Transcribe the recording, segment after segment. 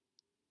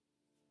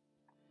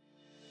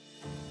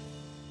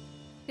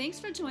Thanks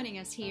for joining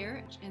us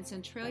here in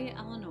Centralia,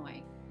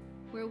 Illinois,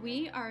 where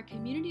we are a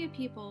community of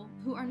people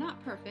who are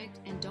not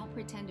perfect and don't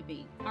pretend to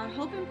be. Our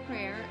hope and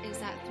prayer is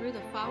that through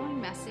the following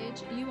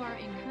message, you are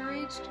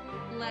encouraged,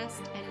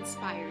 blessed, and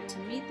inspired to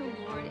meet the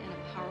Lord in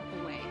a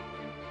powerful way.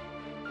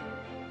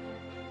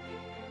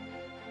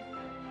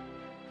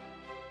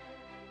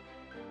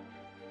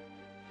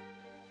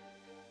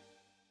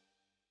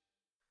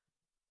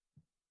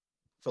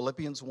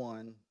 Philippians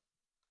 1,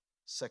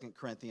 2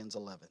 Corinthians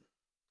 11.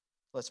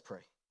 Let's pray.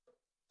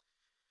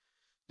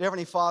 Dear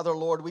Heavenly Father,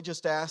 Lord, we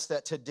just ask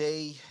that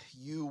today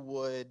you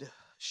would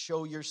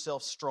show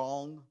yourself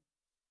strong.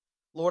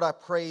 Lord, I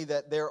pray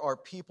that there are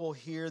people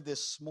here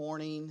this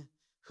morning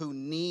who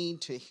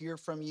need to hear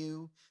from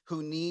you,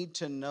 who need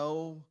to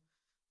know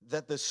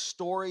that the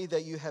story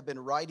that you have been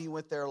writing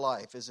with their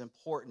life is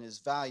important, is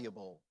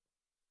valuable,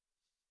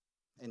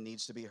 and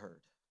needs to be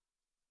heard.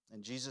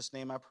 In Jesus'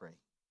 name I pray.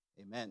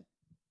 Amen.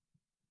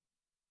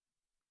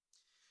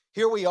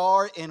 Here we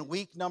are in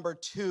week number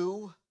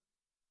 2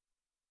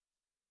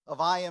 of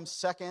I Am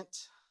Second.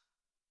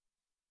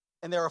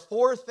 And there are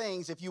 4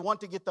 things, if you want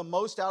to get the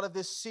most out of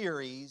this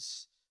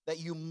series, that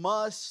you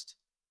must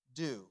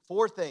do.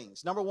 4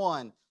 things. Number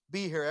 1,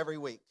 be here every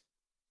week.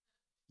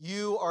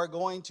 You are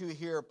going to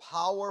hear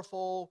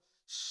powerful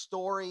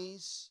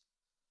stories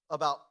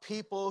about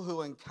people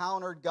who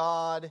encountered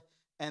God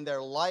and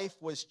their life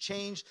was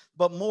changed.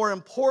 But more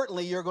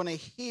importantly, you're going to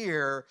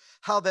hear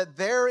how that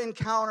their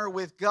encounter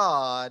with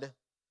God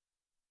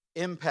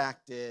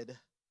impacted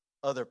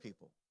other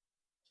people.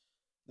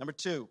 Number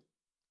 2,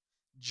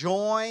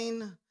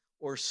 join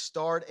or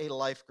start a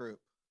life group.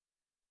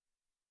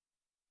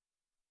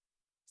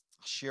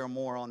 I'll share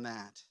more on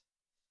that.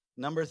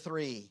 Number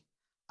 3,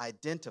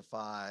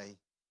 identify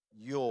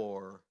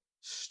your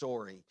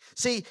story.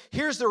 See,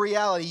 here's the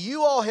reality.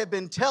 You all have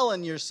been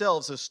telling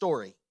yourselves a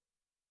story.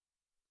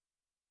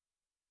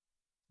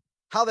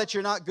 How that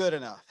you're not good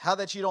enough, how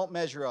that you don't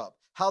measure up,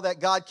 how that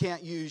God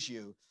can't use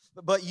you.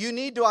 But you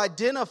need to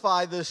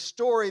identify the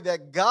story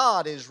that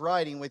God is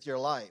writing with your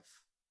life.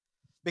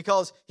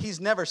 Because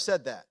He's never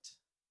said that,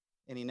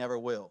 and He never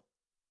will.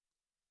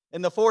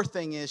 And the 4th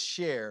thing is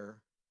share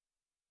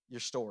your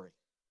story.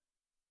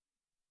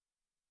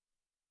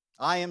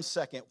 I am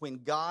second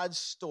when God's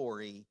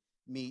story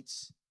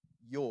meets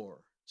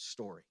your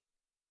story.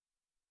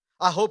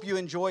 I hope you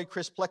enjoyed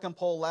Chris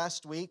Pleckenpole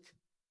last week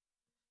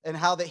and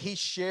how that he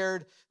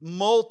shared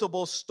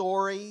multiple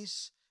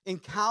stories,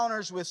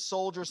 encounters with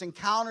soldiers,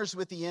 encounters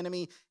with the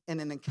enemy, and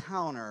an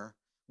encounter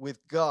with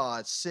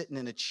God sitting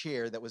in a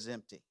chair that was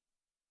empty.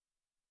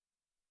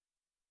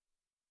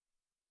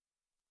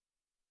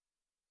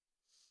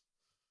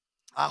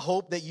 I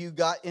hope that you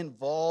got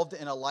involved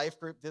in a life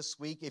group this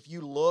week. If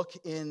you look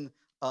in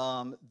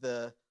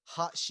the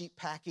hot sheet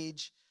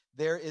package,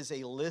 there is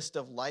a list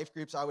of life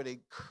groups. I would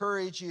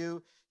encourage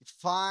you,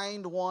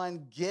 find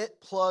one,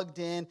 get plugged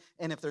in,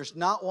 and if there's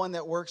not one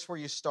that works for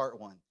you, start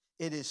one.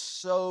 It is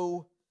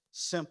so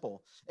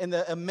simple. And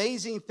the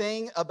amazing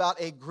thing about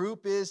a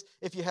group is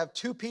if you have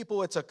 2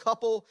 people, it's a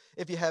couple.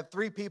 If you have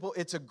 3 people,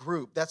 it's a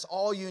group. That's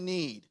all you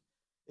need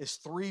is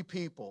 3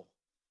 people,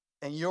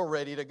 and you're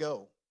ready to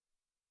go.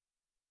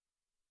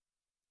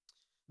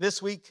 This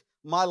week,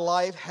 my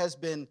life has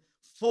been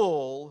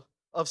full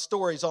of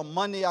stories. On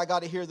Monday, I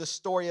got to hear the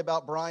story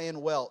about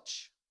Brian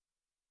Welch.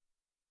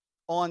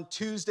 On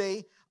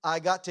Tuesday, I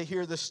got to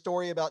hear the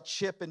story about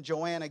Chip and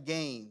Joanna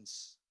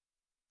Gaines.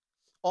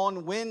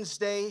 On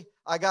Wednesday,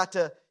 I got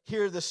to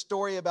hear the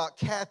story about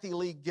Kathy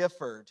Lee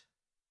Gifford.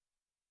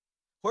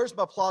 Where's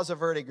my Plaza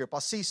Verde group? I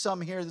see some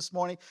here this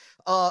morning.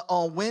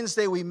 On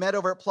Wednesday, we met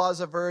over at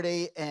Plaza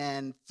Verde,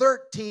 and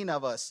 13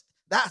 of us.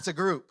 That's a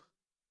group.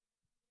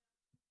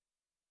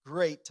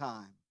 Great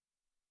time.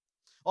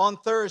 On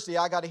Thursday,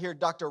 I got to hear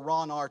Dr.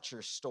 Ron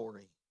Archer's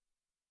story.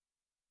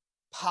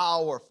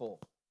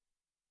 Powerful.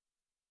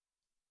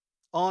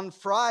 On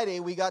Friday,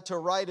 we got to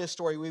write a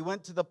story. We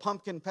went to the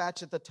pumpkin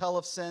patch at the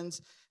Tellefsons,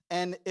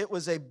 and it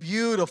was a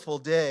beautiful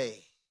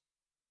day.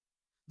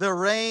 The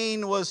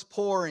rain was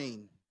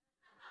pouring.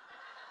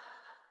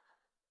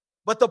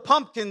 But the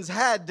pumpkins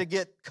had to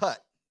get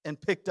cut and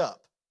picked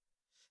up.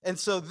 And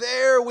so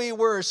there we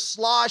were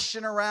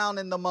sloshing around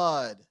in the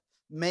mud,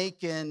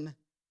 making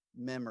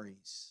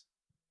memories.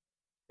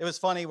 It was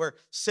funny, we're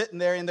sitting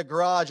there in the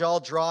garage all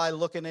dry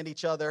looking at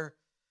each other,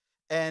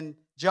 and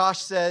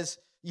Josh says,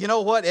 you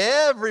know what,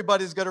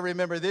 everybody's going to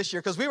remember this year,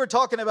 because we were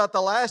talking about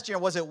the last year.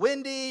 Was it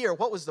windy, or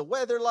what was the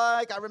weather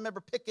like? I remember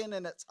picking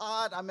and it's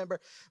hot.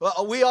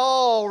 We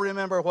all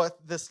remember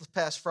what this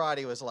past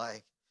Friday was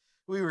like.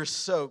 We were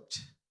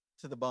soaked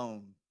to the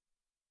bone,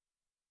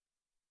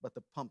 but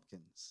the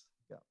pumpkins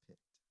got picked.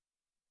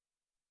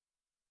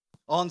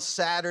 On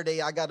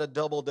Saturday, I got a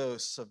double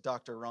dose of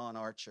Dr. Ron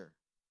Archer.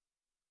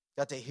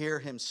 Got to hear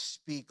him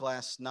speak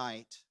last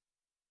night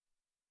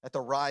at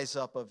the Rise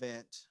Up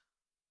event.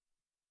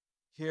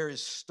 Hear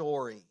his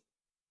story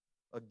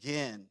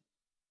again.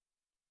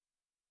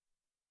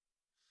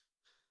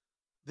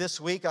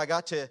 This week, I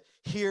got to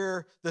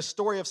hear the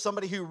story of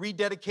somebody who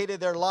rededicated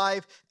their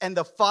life, and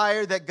the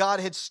fire that God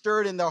had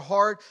stirred in their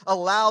heart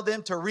allowed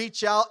them to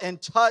reach out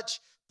and touch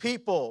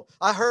people.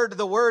 I heard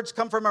the words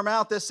come from her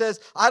mouth that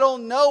says, I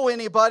don't know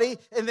anybody,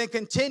 and then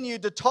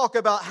continued to talk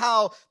about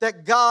how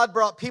that God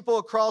brought people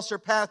across her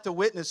path to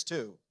witness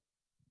to.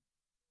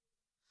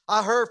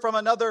 I heard from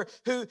another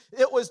who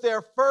it was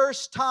their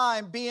first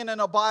time being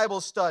in a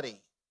Bible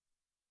study.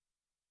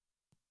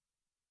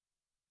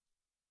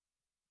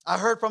 I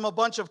heard from a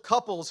bunch of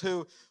couples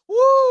who,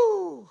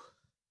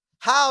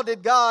 how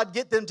did God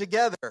get them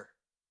together?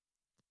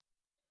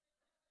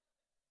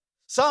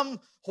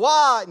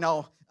 Why?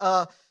 No.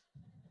 But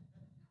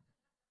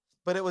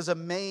it was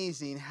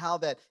amazing how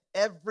that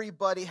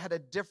everybody had a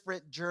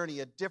different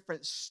journey, a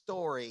different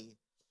story,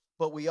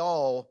 but we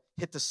all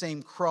hit the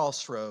same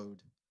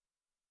crossroad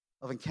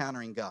of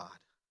encountering God.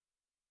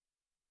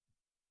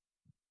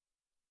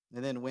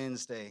 And then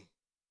Wednesday,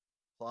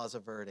 Plaza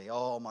Verde.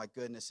 Oh my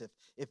goodness,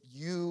 if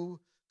you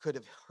could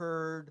have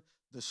heard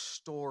the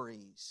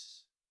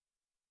stories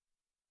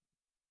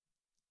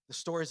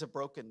of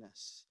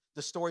brokenness,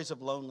 the stories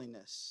of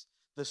loneliness,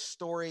 the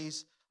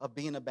stories of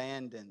being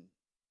abandoned.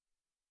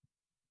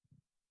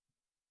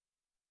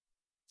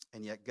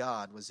 And yet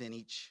God was in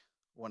each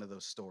one of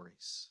those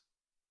stories.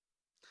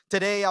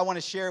 Today, I want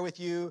to share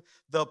with you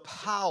the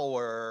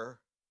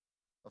power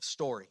of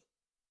story.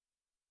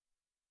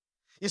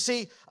 You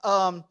see,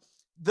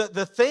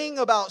 the thing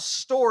about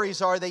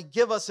stories are they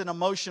give us an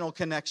emotional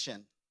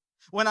connection.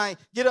 When I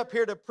get up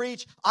here to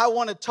preach, I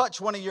want to touch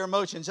one of your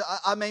emotions.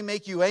 I may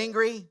make you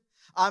angry.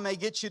 I may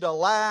get you to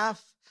laugh.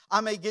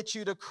 I may get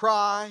you to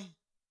cry.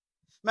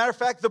 Matter of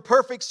fact, the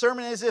perfect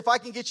sermon is if I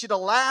can get you to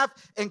laugh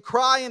and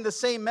cry in the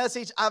same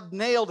message, I've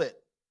nailed it.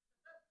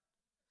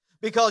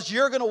 Because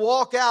you're going to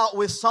walk out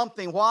with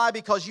something. Why?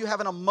 Because you have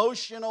an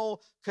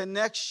emotional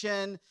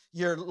connection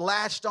you're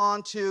latched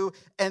onto,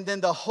 and then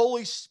the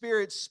Holy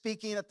Spirit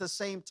speaking at the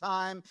same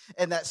time,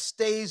 and that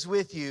stays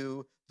with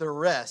you the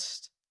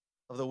rest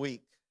of the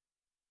week.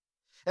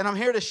 And I'm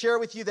here to share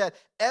with you that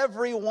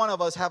every one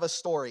of us have a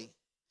story.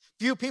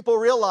 Few people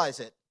realize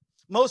it.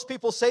 Most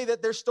people say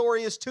that their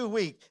story is too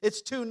weak.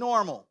 It's too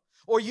normal.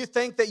 Or you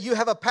think that you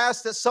have a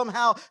past that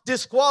somehow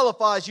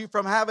disqualifies you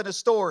from having a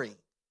story.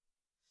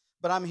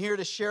 But I'm here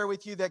to share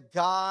with you that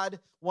God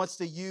wants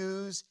to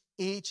use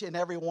each and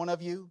every one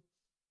of you.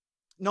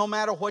 No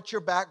matter what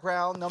your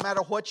background, no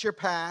matter what your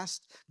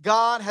past,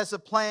 God has a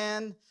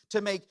plan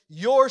to make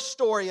your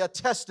story a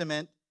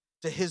testament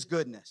to His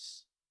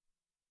goodness.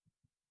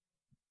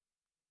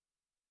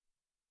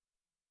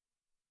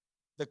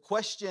 The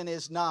question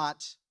is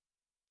not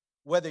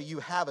whether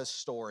you have a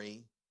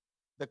story.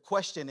 The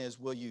question is,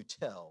 will you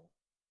tell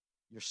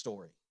your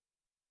story?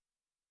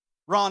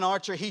 Ron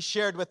Archer, he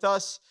shared with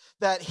us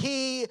that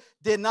he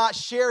did not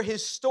share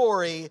his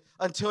story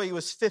until he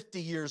was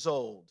 50 years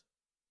old.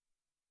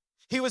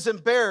 He was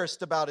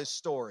embarrassed about his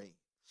story.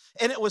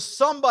 And it was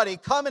somebody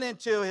coming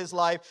into his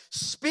life,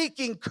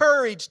 speaking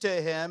courage to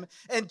him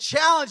and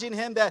challenging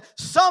him that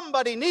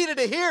somebody needed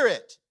to hear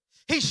it.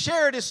 He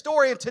shared his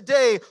story, and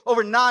today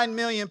over 9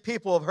 million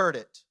people have heard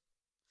it.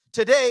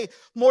 Today,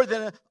 more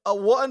than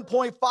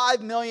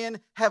 1.5 million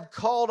have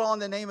called on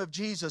the name of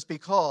Jesus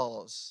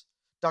because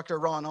Dr.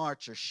 Ron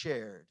Archer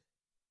shared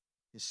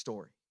his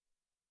story.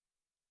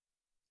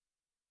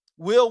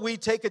 Will we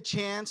take a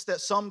chance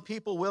that some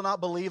people will not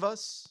believe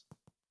us?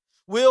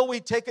 Will we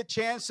take a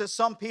chance that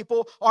some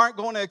people aren't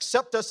going to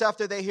accept us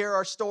after they hear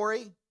our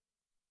story?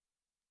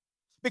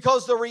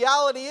 Because the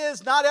reality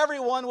is, not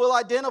everyone will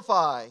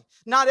identify.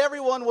 Not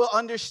everyone will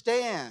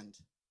understand.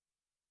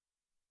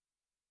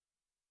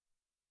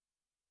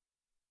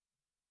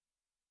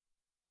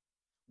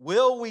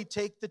 Will we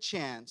take the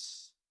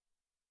chance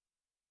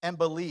and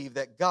believe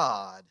that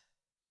God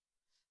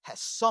has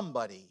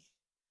somebody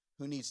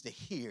who needs to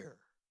hear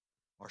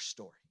our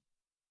story?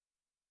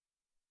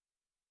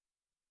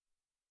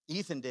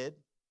 Ethan did.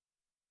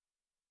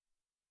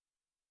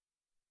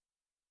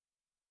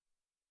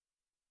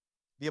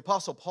 The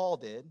Apostle Paul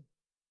did.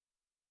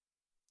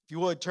 If you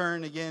would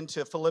turn again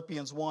to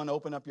Philippians 1,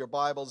 open up your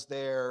Bibles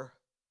there.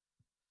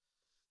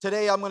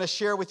 Today I'm going to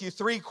share with you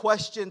 3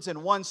 questions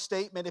and 1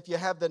 statement. If you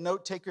have the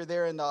note taker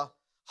there in the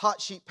hot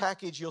sheet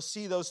package, you'll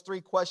see those 3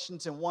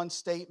 questions and 1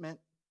 statement.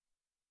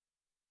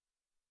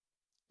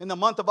 In the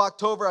month of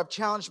October, I've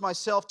challenged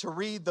myself to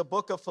read the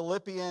book of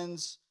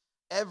Philippians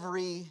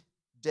every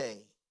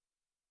day.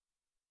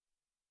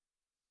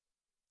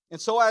 And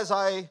so as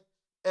I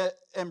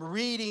am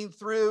reading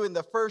through in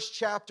the first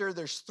chapter,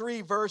 there's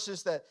 3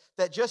 verses that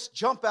just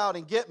jump out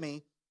and get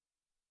me.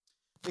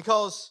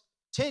 Because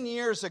 10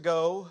 years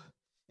ago,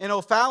 in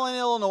O'Fallon,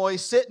 Illinois,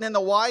 sitting in the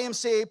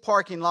YMCA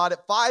parking lot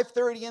at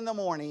 5:30 in the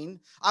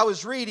morning, I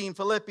was reading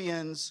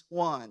Philippians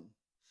 1.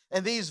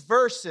 And these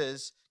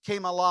verses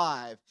came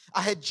alive.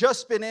 I had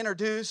just been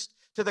introduced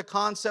to the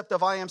concept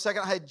of I Am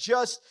Second. I had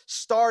just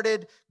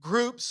started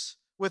groups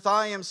with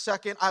I Am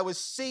Second. I was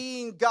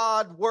seeing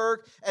God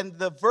work, and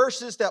the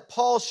verses that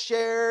Paul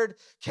shared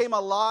came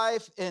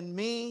alive in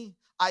me.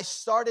 I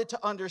started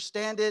to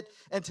understand it,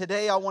 and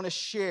today I want to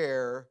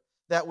share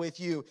that with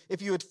you.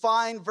 If you would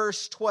find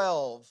verse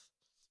 12,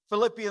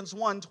 Philippians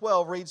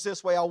 1:12 reads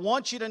this way: I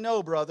want you to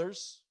know,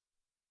 brothers,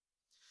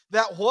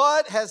 that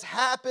what has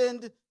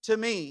happened to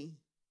me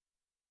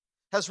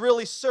has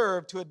really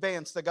served to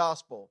advance the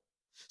gospel.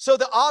 So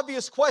the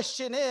obvious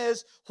question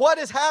is, what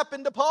has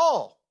happened to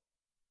Paul?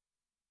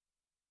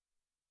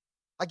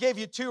 I gave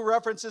you two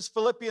references,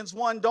 Philippians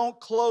 1. Don't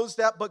close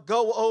that, but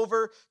go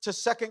over to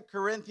 2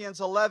 Corinthians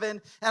 11.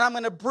 And I'm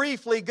going to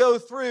briefly go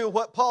through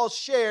what Paul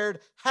shared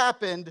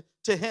happened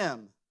to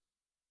him.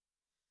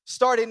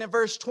 Starting in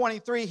verse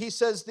 23, he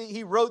says that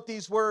he wrote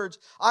these words,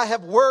 I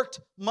have worked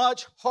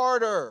much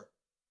harder.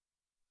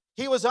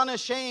 He was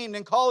unashamed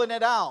in calling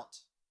it out.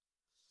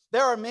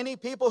 There are many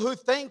people who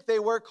think they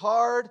work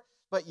hard,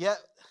 but yet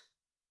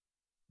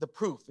the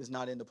proof is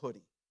not in the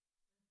pudding.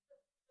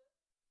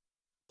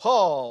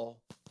 Paul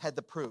had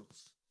the proof.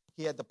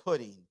 He had the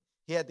pudding.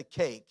 He had the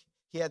cake.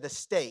 He had the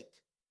steak.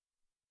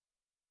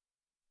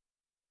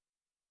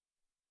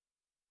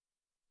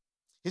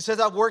 He says,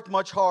 I've worked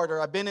much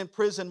harder. I've been in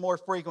prison more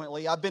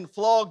frequently. I've been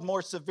flogged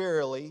more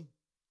severely.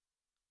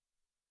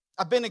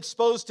 I've been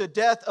exposed to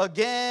death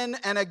again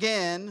and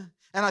again.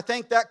 And I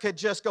think that could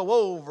just go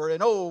over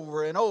and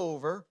over and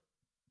over.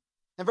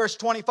 In verse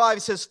 25, he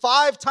says,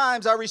 5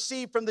 times I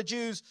received from the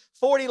Jews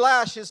 40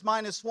 lashes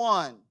minus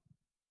 1.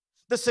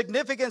 The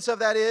significance of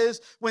that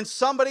is when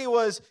somebody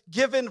was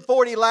given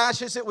 40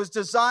 lashes, it was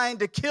designed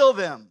to kill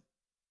them.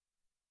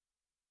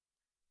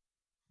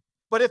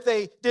 But if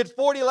they did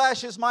 40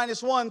 lashes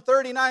minus 1,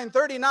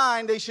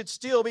 39, they should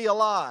still be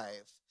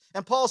alive.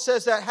 And Paul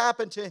says that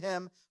happened to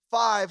him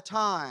 5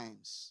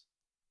 times.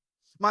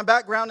 My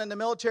background in the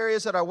military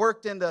is that I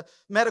worked in the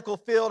medical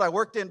field. I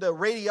worked into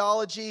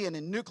radiology and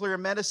in nuclear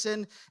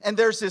medicine. And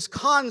there's this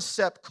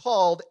concept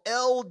called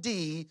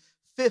LD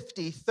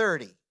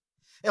 50-30.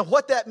 And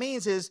what that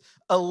means is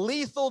a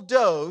lethal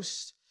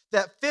dose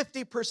that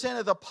 50%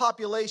 of the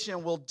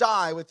population will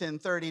die within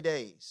 30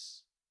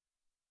 days.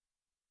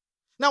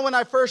 Now, when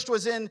I first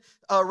was in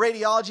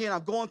radiology and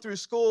I'm going through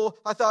school,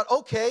 I thought,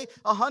 okay,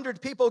 100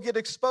 people get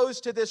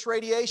exposed to this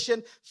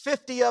radiation,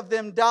 50 of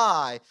them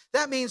die.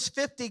 That means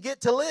 50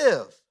 get to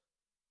live.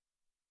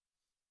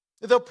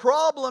 The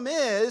problem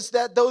is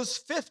that those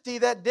 50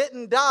 that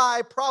didn't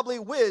die probably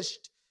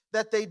wished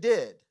that they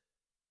did.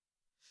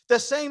 The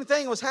same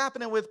thing was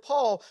happening with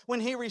Paul when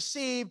he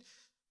received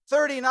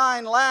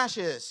 39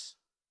 lashes.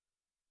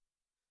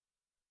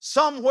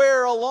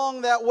 Somewhere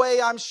along that way,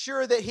 I'm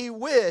sure that he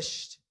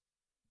wished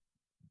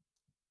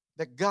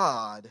that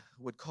God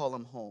would call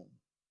him home.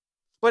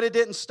 But it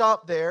didn't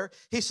stop there.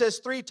 He says,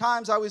 3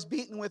 times I was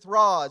beaten with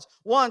rods.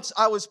 Once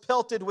I was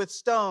pelted with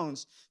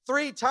stones.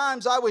 3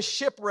 times I was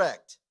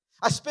shipwrecked.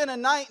 I spent a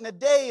night and a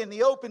day in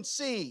the open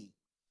sea.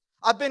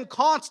 I've been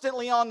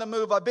constantly on the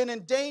move. I've been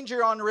in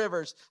danger on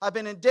rivers. I've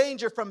been in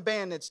danger from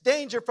bandits,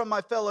 danger from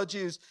my fellow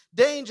Jews,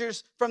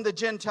 dangers from the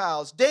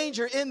Gentiles,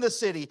 danger in the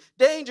city,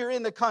 danger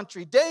in the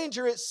country,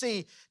 danger at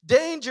sea,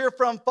 danger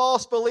from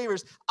false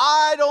believers.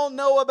 I don't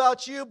know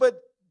about you,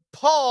 but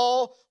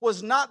Paul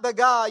was not the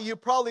guy you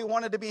probably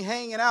wanted to be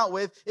hanging out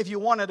with if you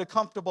wanted a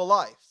comfortable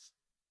life.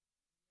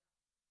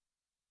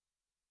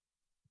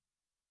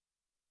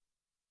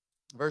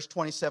 Verse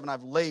 27,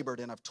 I've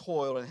labored and I've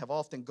toiled and have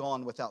often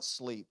gone without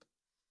sleep.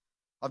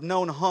 I've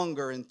known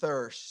hunger and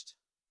thirst,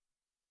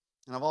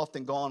 and I've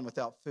often gone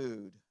without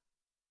food.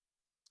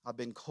 I've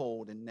been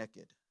cold and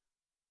naked.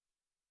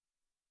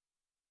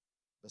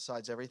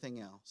 Besides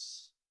everything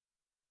else,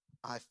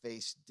 I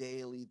face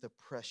daily the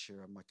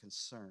pressure of my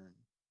concern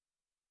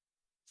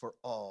for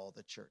all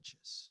the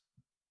churches.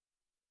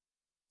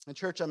 And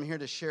church, I'm here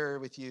to share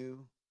with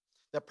you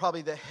that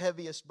probably the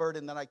heaviest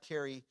burden that I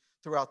carry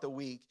throughout the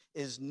week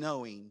is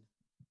knowing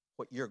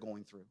what you're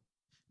going through,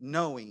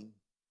 knowing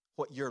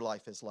what your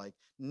life is like,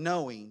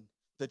 knowing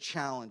the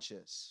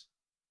challenges.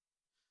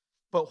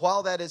 But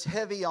while that is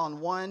heavy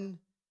on one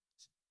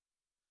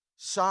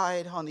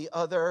side, on the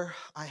other,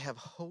 I have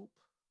hope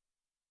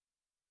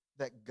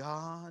that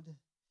God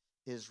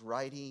is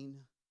writing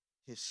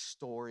his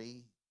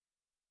story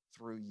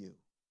through you.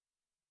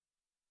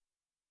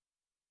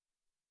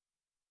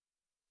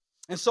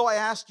 And so I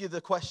ask you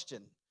the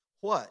question,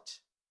 what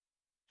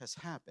has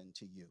happened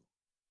to you?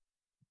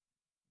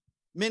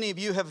 Many of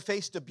you have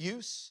faced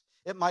abuse.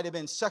 It might have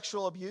been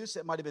sexual abuse.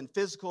 It might have been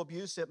physical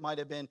abuse. It might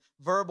have been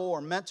verbal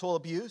or mental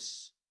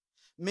abuse.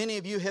 Many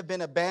of you have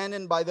been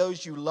abandoned by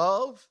those you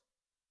love.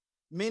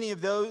 Many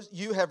of those,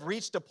 you have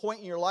reached a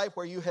point in your life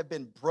where you have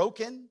been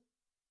broken.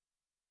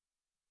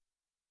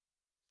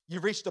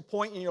 You've reached a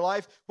point in your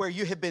life where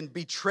you have been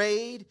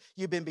betrayed.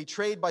 You've been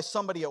betrayed by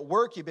somebody at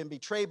work. You've been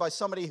betrayed by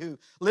somebody who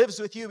lives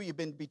with you. You've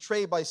been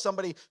betrayed by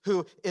somebody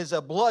who is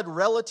a blood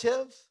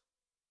relative.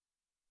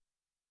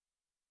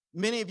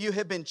 Many of you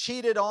have been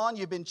cheated on.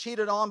 You've been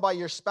cheated on by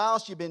your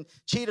spouse. You've been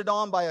cheated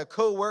on by a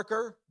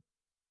coworker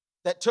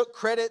that took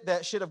credit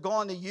that should have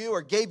gone to you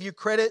or gave you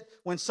credit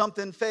when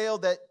something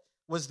failed that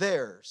was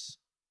theirs.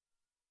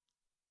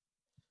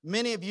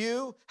 Many of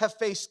you have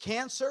faced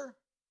cancer.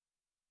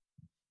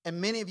 And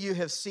many of you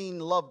have seen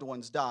loved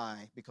ones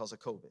die because of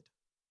COVID.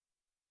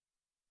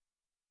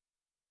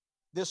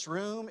 This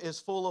room is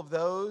full of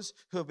those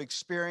who have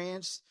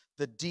experienced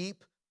the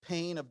deep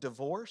pain of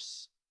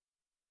divorce.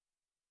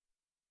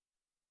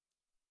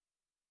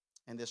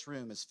 And this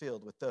room is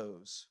filled with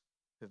those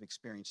who have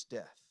experienced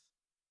death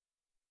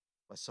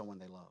by someone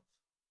they love.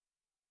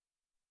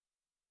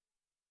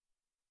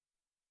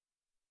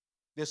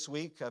 This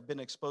week, I've been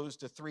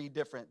exposed to 3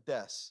 different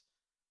deaths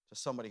to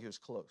somebody who's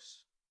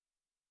close.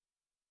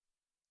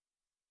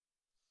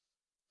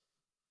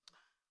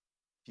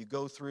 If you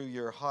go through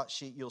your hot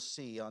sheet, you'll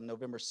see on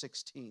November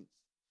 16th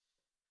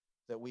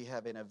that we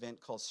have an event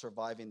called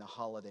Surviving the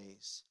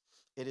Holidays.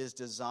 It is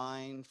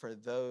designed for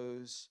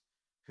those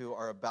who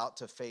are about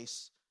to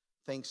face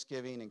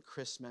Thanksgiving and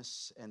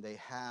Christmas, and they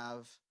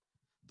have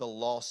the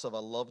loss of a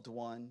loved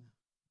one.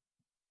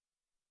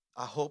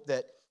 I hope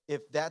that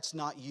if that's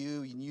not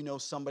you, and you know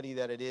somebody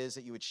that it is,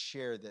 that you would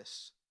share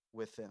this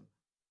with them.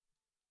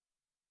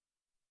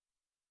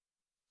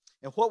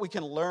 And what we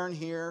can learn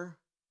here,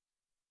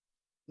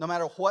 no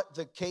matter what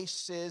the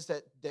case is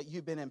that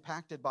you've been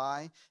impacted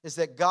by, is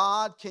that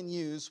God can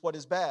use what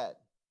is bad.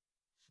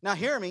 Now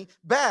hear me,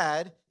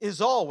 bad is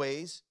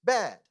always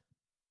bad.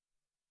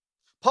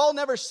 Paul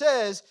never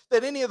says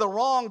that any of the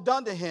wrong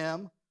done to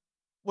him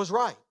was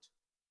right.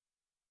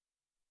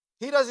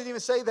 He doesn't even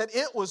say that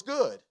it was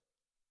good.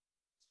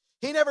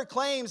 He never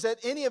claims that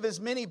any of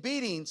his many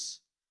beatings,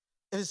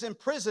 his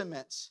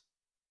imprisonments,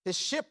 his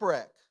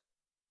shipwreck,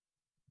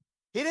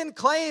 he didn't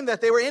claim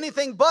that they were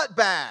anything but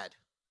bad.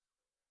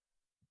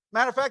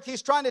 Matter of fact,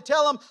 he's trying to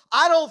tell them,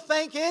 I don't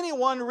think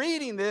anyone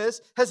reading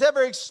this has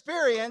ever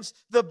experienced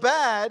the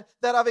bad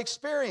that I've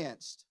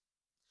experienced.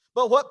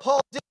 But what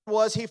Paul did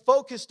was he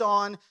focused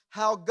on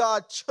how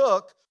God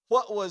took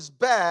what was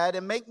bad,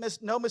 and make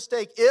no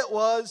mistake, it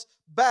was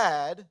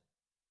bad,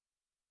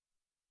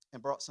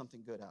 and brought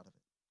something good out of it.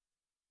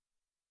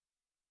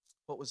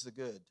 What was the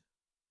good?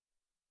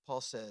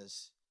 Paul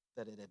says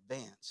that it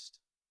advanced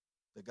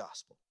the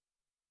gospel.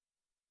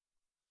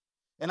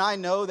 And I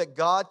know that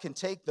God can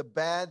take the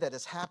bad that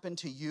has happened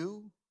to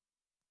you,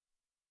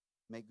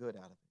 make good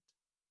out of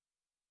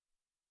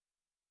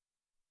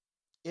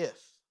it.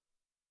 If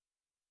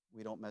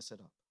we don't mess it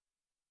up.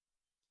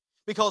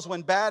 Because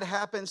when bad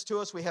happens to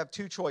us, we have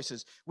 2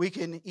 choices. We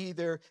can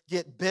either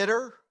get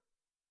bitter,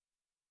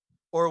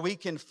 or we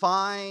can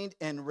find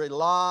and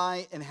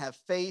rely and have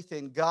faith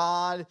in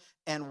God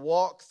and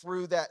walk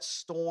through that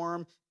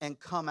storm and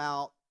come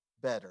out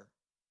better.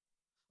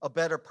 A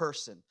better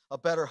person, a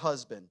better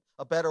husband,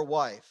 a better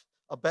wife,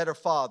 a better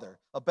father,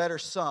 a better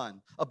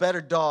son, a better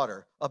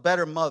daughter, a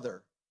better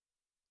mother,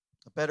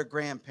 a better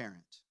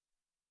grandparent.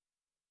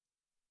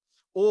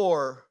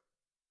 Or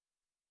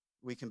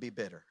we can be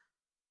bitter,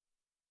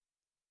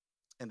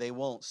 and they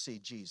won't see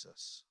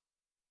Jesus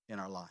in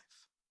our life.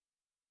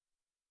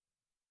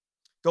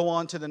 Go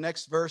on to the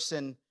next verse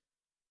in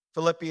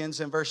Philippians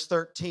in verse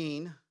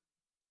 13.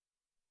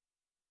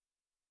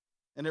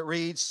 And it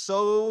reads,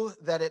 so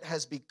that it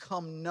has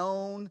become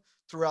known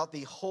throughout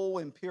the whole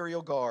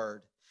imperial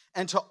guard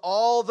and to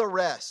all the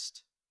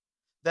rest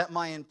that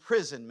my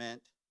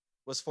imprisonment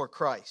was for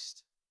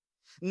Christ.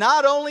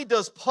 Not only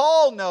does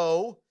Paul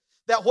know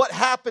that what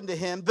happened to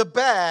him, the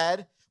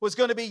bad, was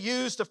going to be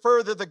used to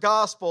further the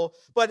gospel,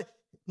 but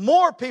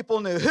more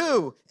people knew.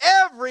 Who?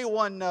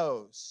 Everyone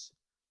knows.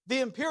 The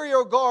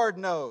imperial guard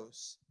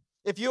knows.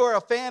 If you are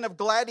a fan of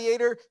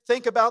Gladiator,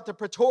 think about the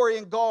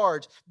Praetorian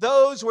Guards.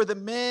 Those were the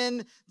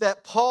men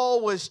that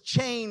Paul was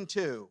chained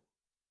to.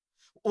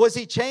 Was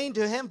he chained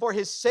to him for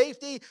his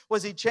safety?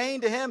 Was he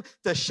chained to him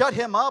to shut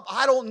him up?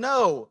 I don't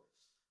know.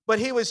 But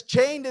he was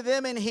chained to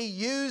them, and he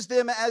used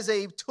them as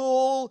a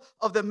tool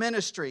of the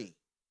ministry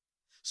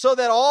so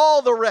that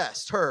all the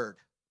rest heard.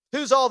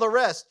 Who's all the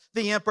rest?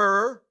 The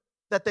emperor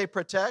that they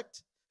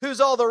protect.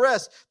 Who's all the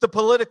rest? The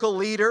political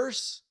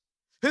leaders.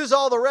 Who's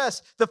all the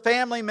rest? The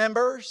family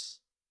members.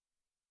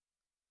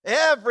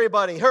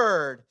 Everybody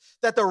heard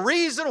that the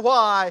reason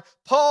why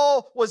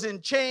Paul was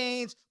in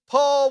chains,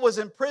 Paul was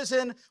in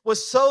prison,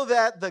 was so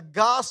that the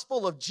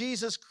gospel of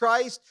Jesus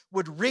Christ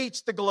would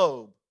reach the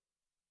globe.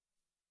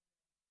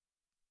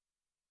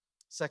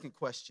 Second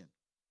question.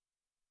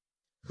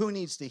 Who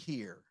needs to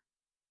hear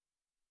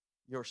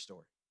your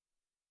story?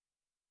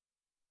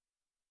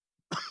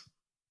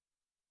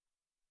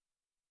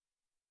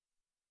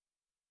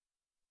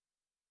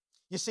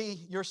 You see,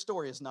 your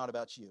story is not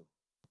about you.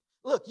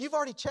 Look, you've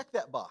already checked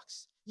that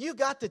box. You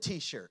got the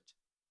t-shirt.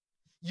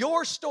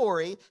 Your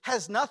story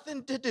has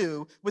nothing to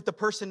do with the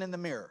person in the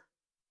mirror.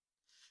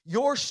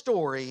 Your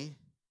story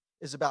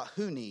is about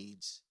who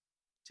needs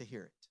to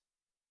hear it.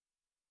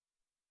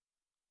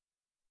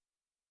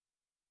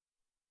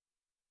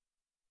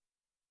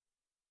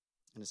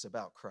 And it's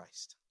about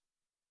Christ.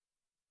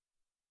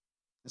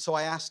 And so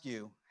I ask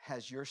you,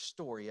 has your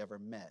story ever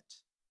met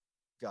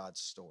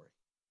God's story?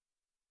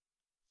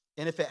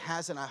 And if it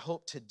hasn't, I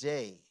hope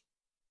today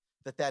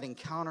that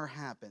encounter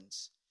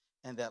happens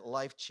and that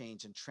life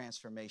change and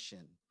transformation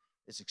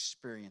is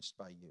experienced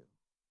by you.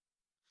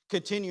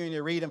 Continuing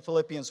to read in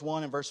Philippians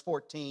 1 and verse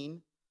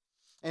 14.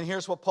 And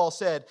here's what Paul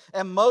said.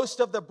 And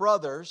most of the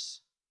brothers,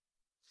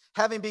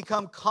 having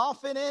become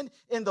confident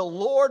in the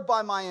Lord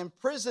by my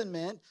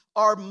imprisonment,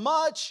 are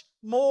much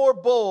more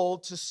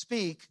bold to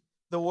speak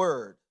the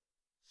word.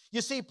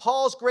 You see,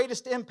 Paul's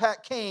greatest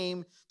impact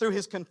came through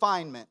his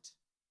confinement.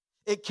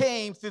 It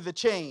came through the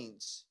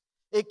chains.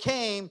 It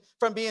came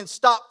from being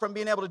stopped from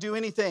being able to do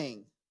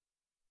anything.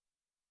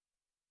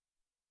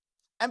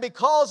 And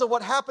because of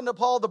what happened to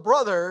Paul, the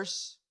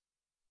brothers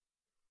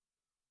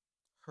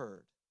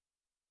heard.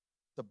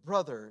 The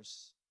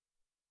brothers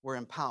were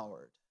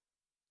empowered.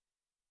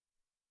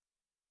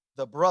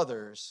 The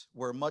brothers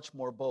were much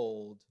more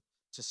bold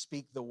to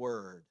speak the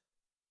word.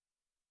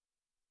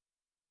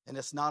 And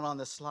it's not on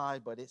the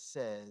slide, but it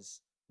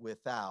says,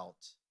 without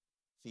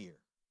fear.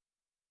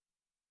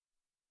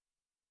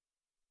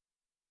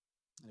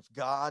 And if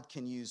God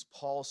can use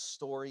Paul's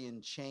story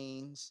in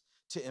chains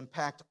to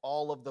impact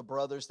all of the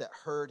brothers that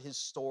heard his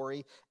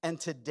story, and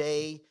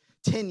today,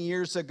 10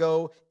 years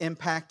ago,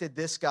 impacted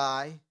this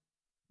guy,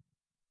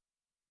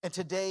 and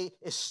today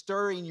is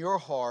stirring your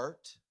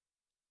heart,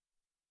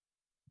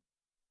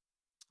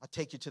 I'll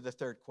take you to the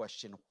third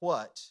question.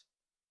 What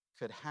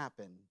could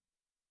happen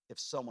if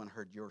someone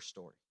heard your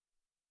story?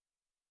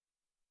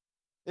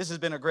 This has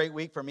been a great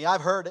week for me.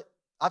 I've heard it.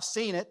 I've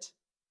seen it.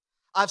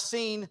 I've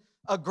seen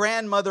a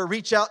grandmother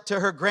reach out to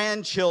her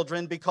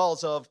grandchildren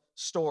because of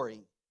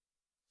story.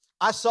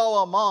 I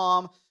saw a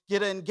mom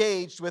get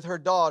engaged with her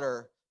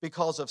daughter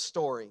because of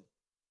story.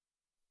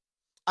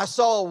 I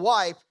saw a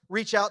wife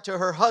reach out to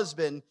her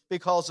husband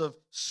because of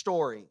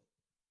story.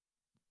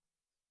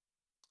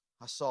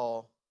 I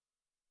saw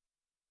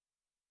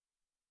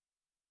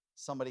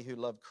somebody who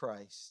loved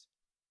Christ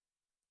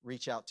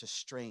reach out to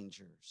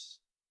strangers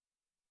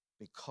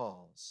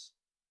because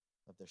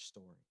of their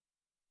story.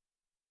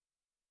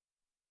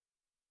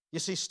 You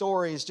see,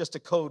 story is just a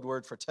code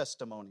word for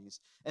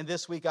testimonies. And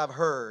this week I've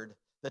heard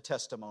the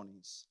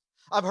testimonies.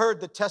 I've heard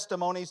the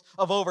testimonies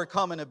of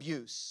overcoming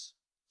abuse.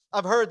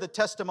 I've heard the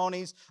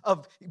testimonies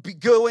of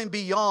going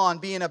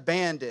beyond being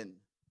abandoned.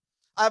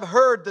 I've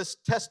heard the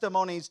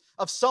testimonies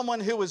of someone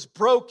who was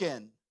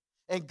broken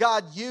and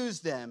God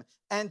used them,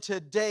 and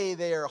today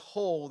they are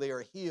whole, they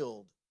are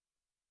healed.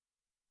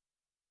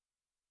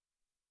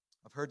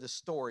 I've heard the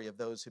story of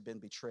those who've been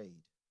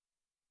betrayed,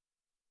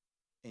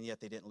 and yet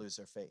they didn't lose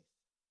their faith.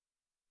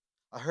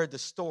 I heard the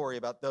story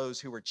about those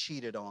who were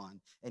cheated on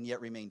and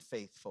yet remained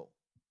faithful.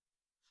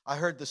 I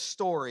heard the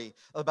story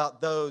about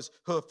those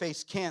who have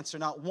faced cancer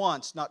not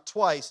once, not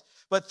twice,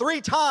 but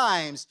 3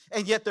 times,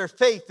 and yet their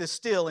faith is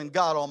still in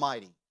God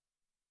Almighty.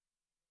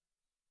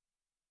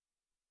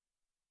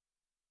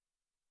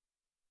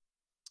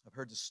 I've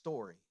heard the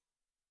story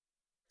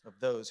of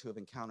those who have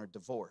encountered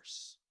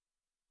divorce.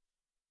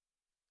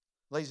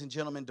 Ladies and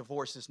gentlemen,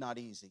 divorce is not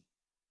easy.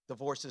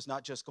 Divorce is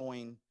not just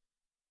going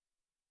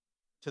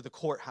to the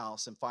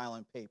courthouse and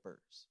filing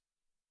papers.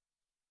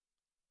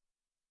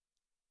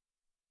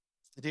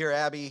 Dear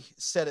Abby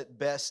said it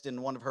best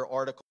in one of her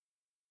articles.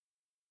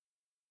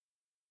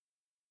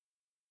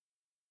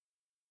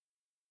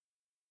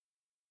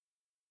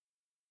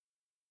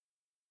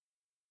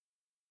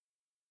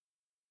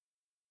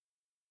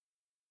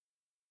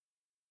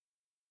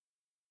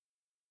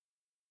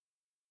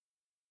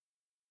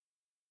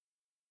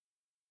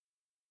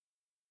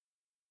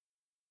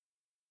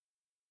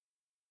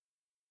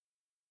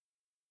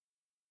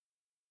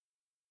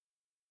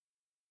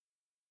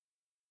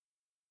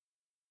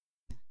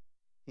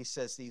 He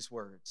says these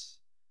words,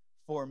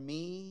 "For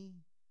me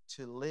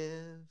to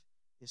live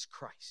is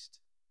Christ."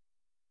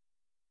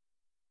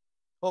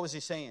 What was he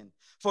saying?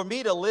 For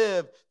me to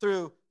live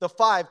through the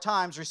 5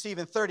 times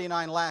receiving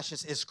 39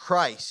 lashes is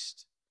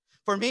Christ.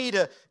 For me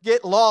to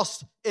get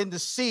lost in the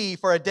sea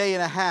for a day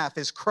and a half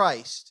is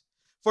Christ.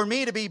 For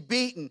me to be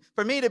beaten,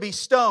 for me to be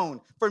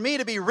stoned, for me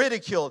to be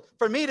ridiculed,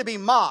 for me to be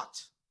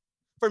mocked,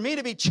 for me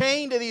to be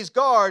chained to these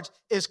guards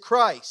is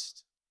Christ.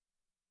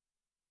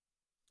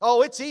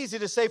 Oh, it's easy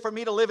to say for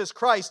me to live as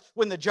Christ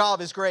when the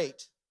job is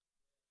great,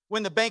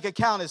 when the bank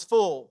account is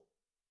full,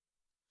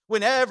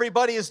 when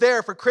everybody is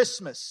there for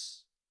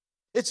Christmas.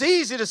 It's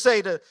easy to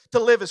say to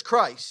live as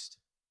Christ.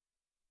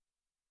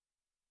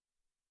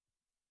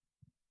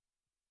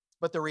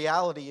 But the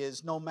reality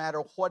is, no matter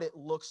what it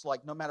looks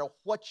like, no matter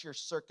what your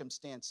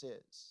circumstance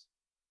is,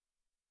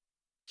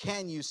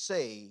 can you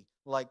say,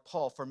 like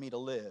Paul, for me to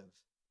live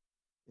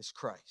is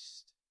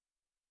Christ?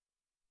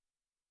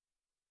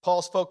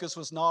 Paul's focus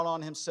was not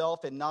on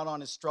himself and not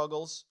on his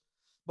struggles.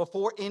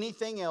 Before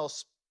anything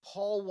else,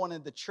 Paul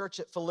wanted the church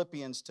at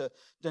Philippians to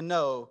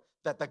know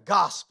that the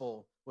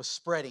gospel was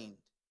spreading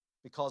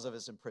because of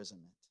his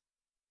imprisonment.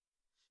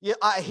 Yeah,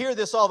 I hear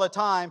this all the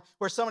time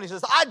where somebody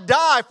says, "I'd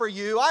die for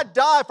you, I'd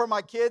die for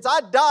my kids,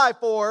 I'd die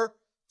for,"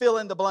 fill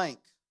in the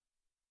blank.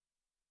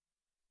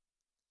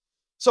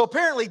 So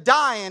apparently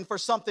dying for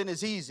something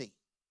is easy.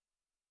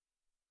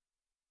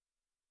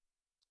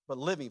 But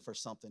living for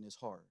something is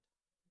hard.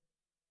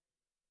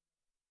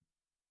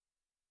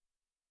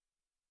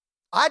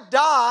 I'd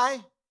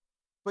die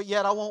but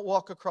yet I won't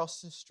walk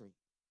across the street.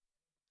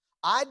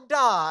 I'd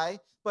die,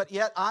 but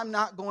yet I'm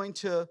not going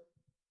to,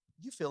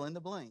 you fill in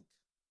the blank.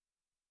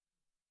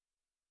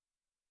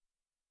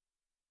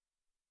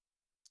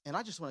 And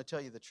I just want to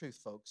tell you the truth,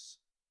 folks.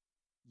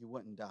 You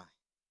wouldn't die.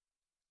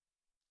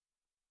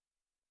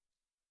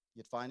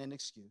 You'd find an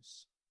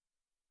excuse.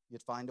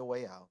 You'd find a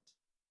way out.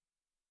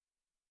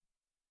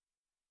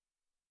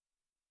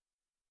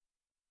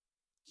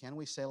 Can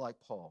we say like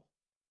Paul,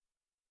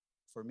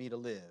 for me to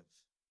live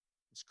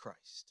is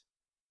Christ?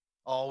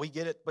 Oh, we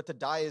get it, but to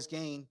die is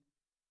gain.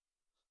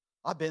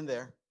 I've been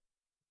there.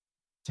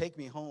 Take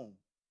me home.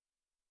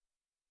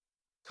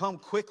 Come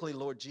quickly,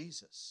 Lord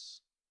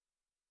Jesus.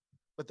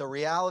 But the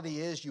reality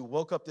is you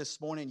woke up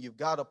this morning, you've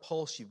got a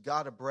pulse, you've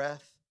got a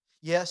breath.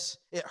 Yes,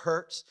 it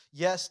hurts.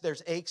 Yes,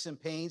 there's aches and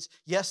pains.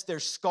 Yes,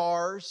 there's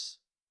scars.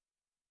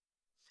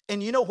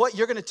 And you know what?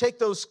 You're going to take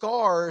those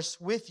scars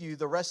with you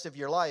the rest of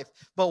your life.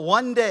 But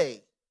one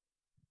day,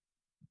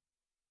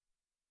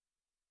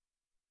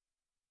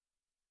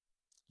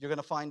 you're going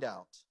to find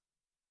out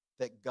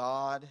that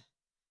God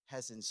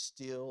has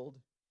instilled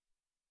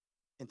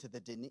into the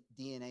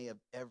DNA of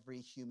every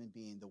human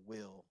being the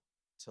will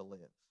to live.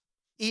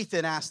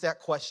 Ethan asked that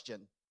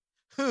question,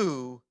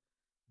 who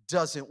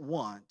doesn't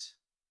want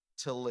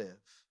to live?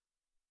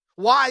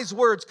 Wise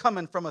words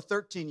coming from a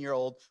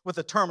 13-year-old with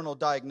a terminal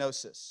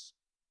diagnosis.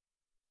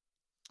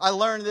 I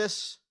learned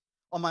this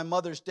on my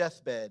mother's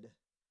deathbed,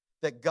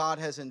 that God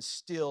has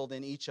instilled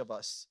in each of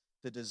us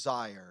the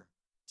desire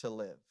to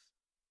live.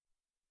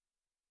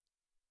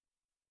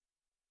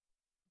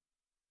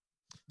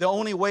 The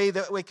only way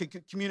that we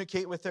could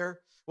communicate with her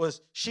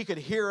was she could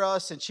hear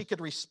us and she could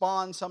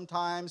respond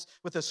sometimes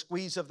with a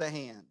squeeze of the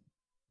hand.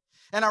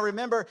 And I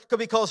remember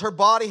because her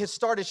body had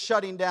started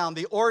shutting down,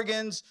 the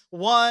organs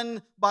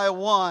one by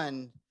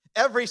one.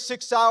 Every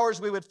 6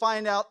 hours we would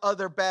find out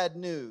other bad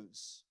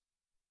news.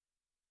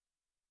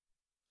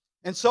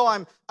 And so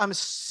I'm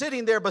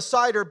sitting there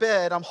beside her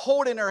bed, I'm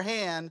holding her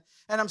hand,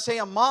 and I'm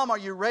saying, Mom, are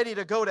you ready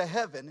to go to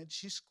heaven? And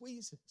she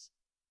squeezes.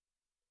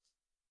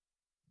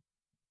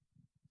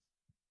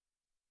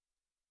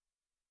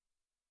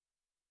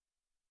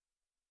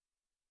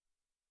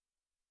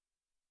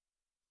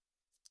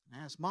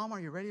 I asked, Mom, are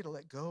you ready to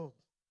let go?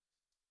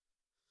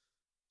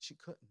 She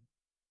couldn't.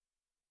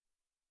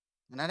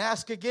 And I'd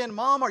ask again,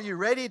 Mom, are you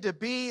ready to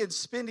be and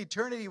spend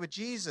eternity with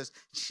Jesus?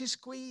 She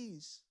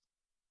squeezed.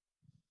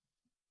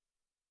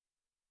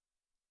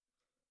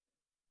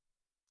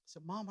 I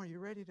said, Mom, are you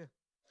ready to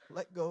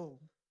let go?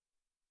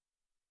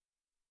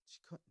 She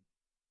couldn't.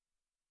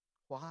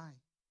 Why?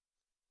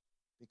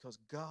 Because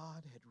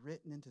God had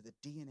written into the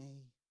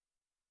DNA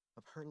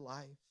of her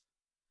life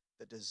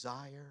the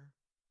desire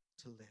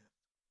to live.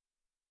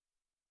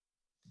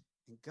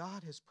 And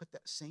God has put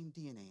that same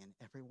DNA in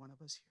every one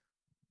of us here.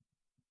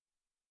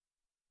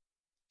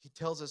 He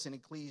tells us in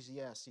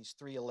Ecclesiastes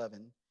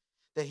 3:11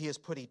 that he has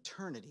put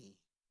eternity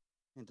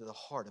into the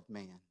heart of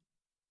man.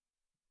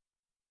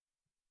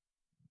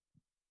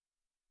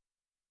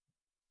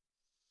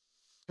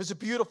 There's a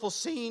beautiful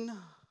scene.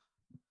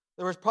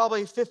 There was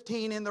probably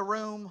 15 in the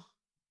room,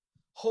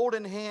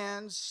 holding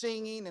hands,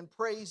 singing and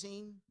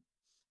praising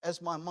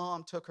as my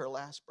mom took her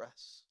last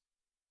breaths.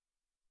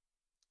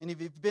 And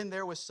if you've been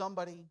there with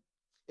somebody,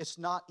 it's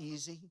not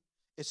easy.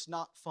 It's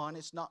not fun.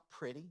 It's not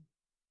pretty.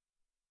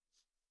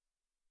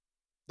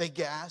 They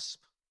gasp.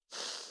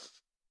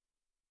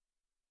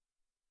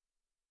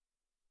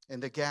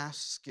 And the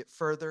gasps get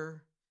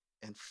further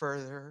and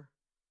further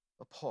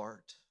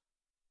apart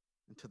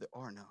until they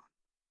are known.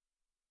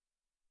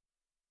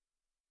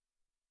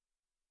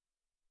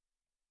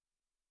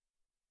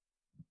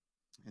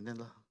 And then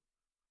the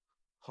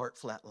heart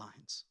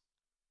flatlines.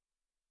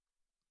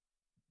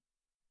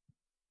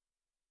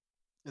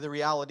 The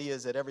reality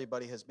is that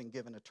everybody has been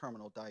given a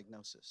terminal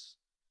diagnosis,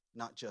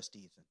 not just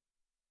Ethan,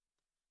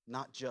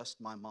 not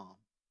just my mom.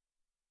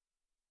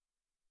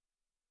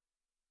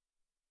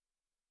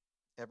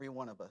 Every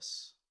one of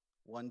us,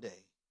 one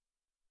day,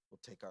 will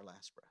take our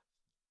last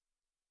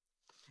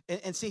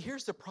breath. And see,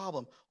 here's the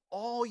problem.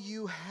 All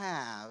you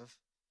have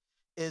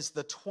is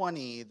the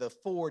 20, the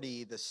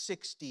 40, the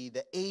 60,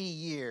 the 80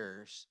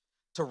 years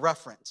to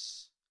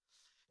reference.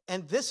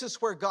 And this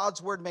is where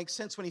God's word makes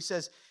sense when he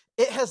says,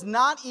 it has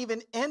not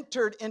even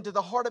entered into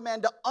the heart of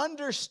man to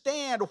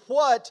understand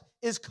what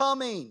is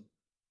coming.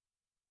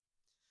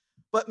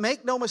 But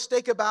make no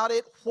mistake about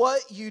it,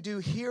 what you do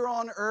here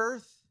on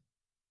earth,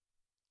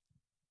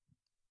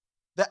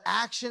 the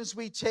actions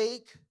we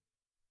take,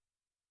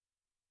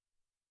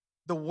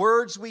 the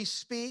words we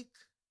speak,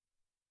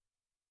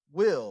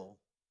 will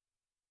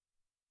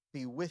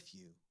be with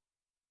you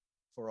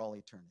for all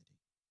eternity.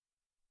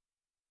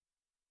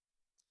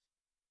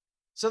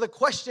 So the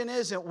question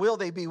isn't, will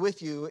they be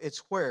with you?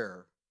 It's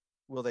where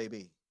will they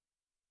be?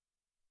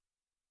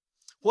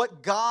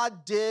 What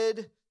God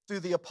did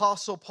through the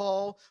Apostle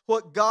Paul,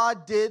 what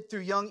God did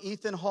through young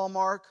Ethan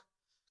Hallmark,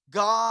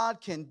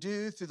 God can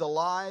do through the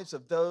lives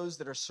of those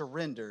that are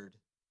surrendered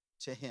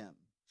to him.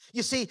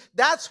 You see,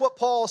 that's what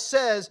Paul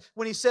says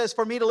when he says,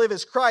 for me to live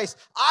is Christ.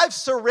 I've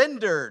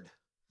surrendered.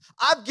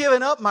 I've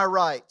given up my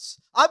rights.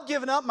 I've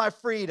given up my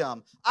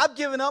freedom. I've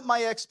given up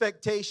my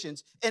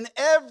expectations. And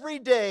every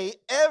day,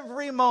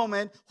 every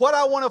moment, what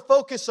I want to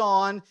focus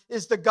on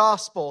is the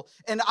gospel.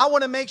 And I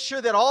want to make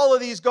sure that all of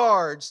these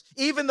guards,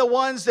 even the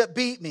ones that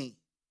beat me,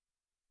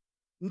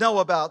 know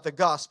about the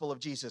gospel of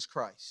Jesus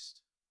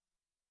Christ.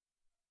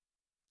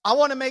 I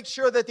want to make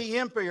sure that the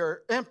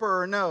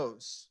emperor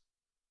knows.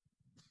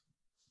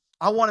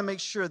 I want to make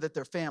sure that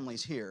their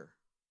family's here.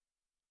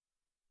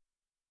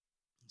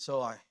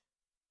 So I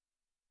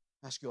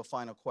ask you a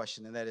final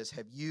question, and that is,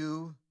 have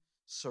you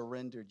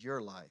surrendered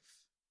your life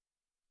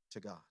to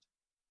God?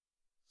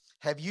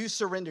 Have you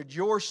surrendered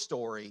your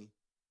story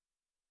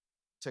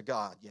to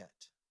God yet?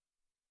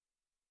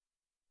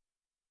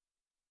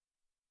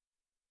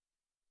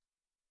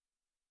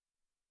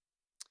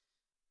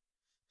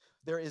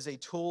 There is a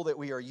tool that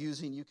we are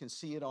using. You can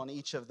see it on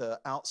each of the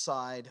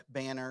outside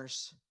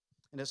banners,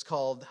 and it's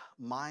called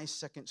My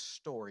Second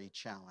Story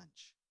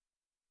Challenge.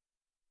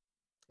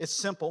 It's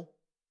simple.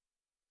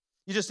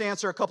 You just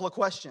answer a couple of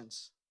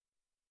questions.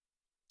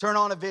 Turn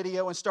on a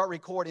video and start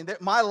recording.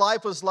 My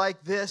life was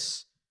like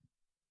this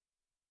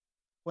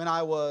when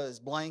I was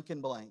blank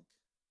and blank.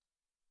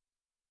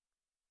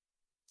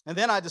 And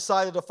then I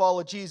decided to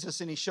follow Jesus,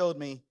 and he showed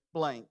me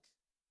blank.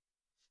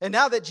 And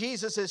now that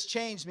Jesus has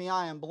changed me,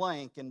 I am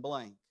blank and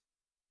blank.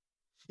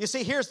 You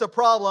see, here's the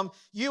problem.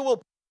 You will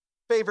post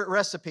your favorite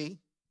recipe.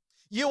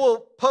 You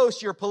will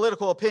post your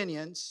political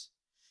opinions.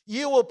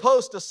 You will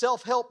post a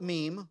self-help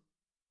meme.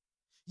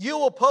 You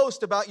will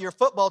post about your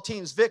football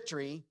team's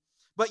victory,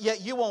 but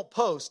yet you won't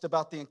post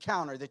about the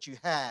encounter that you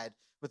had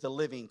with the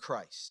living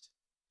Christ.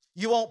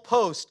 You won't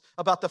post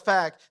about the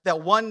fact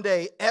that one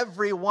day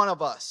every one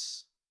of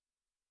us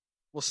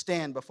will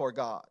stand before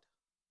God.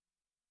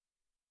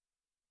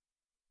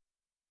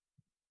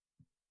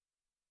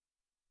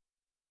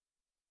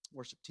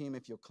 Worship team,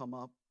 if you'll come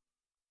up.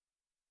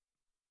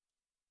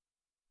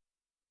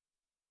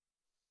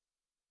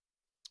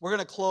 We're going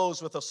to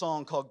close with a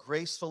song called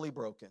Gracefully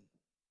Broken.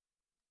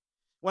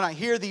 When I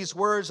hear these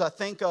words, I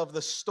think of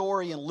the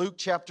story in Luke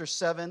chapter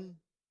 7,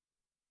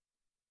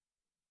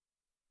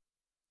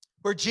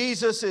 where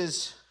Jesus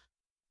is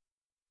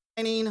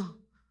standing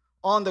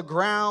on the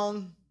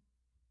ground,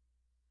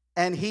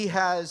 and he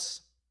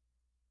has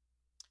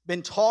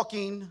been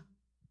talking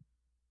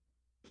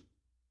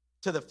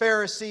to the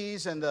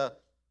Pharisees and the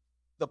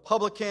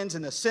publicans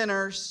and the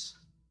sinners.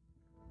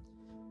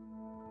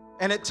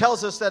 And it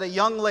tells us that a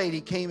young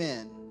lady came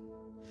in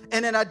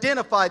and it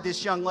identified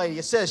this young lady.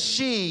 It says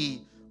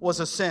she was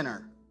a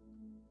sinner.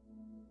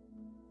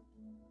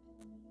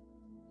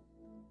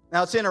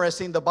 Now it's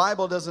interesting, the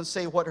Bible doesn't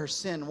say what her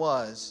sin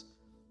was,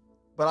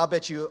 but I'll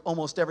bet you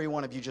almost every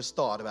one of you just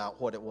thought about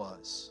what it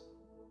was.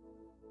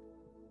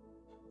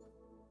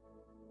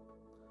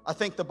 I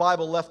think the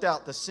Bible left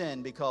out the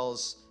sin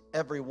because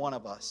every one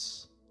of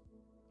us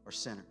are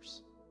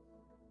sinners.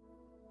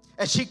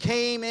 And she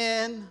came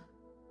in,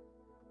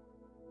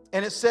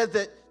 and it said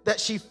that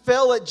she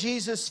fell at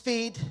Jesus'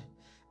 feet,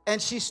 and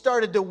she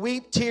started to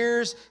weep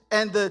tears,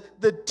 and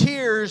the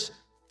tears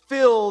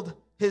filled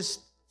his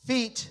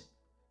feet,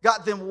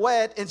 got them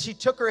wet, and she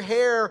took her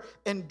hair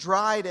and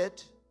dried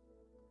it.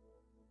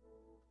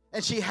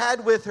 And she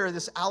had with her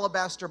this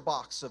alabaster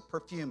box of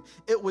perfume.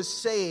 It was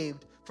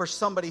saved for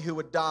somebody who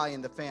would die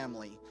in the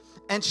family.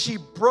 And she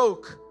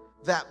broke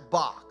that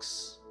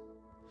box.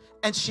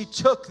 And she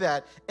took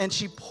that and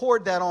she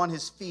poured that on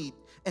his feet,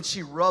 and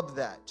she rubbed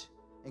that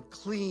and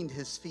cleaned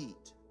his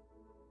feet.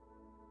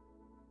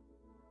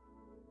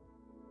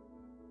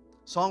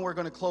 Song we're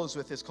going to close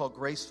with is called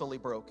Gracefully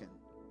Broken.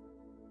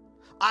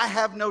 I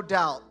have no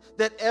doubt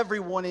that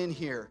everyone in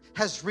here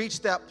has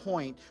reached that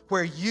point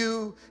where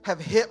you have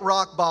hit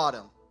rock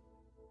bottom.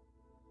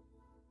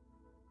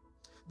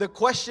 The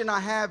question I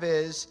have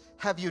is,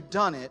 have you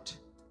done it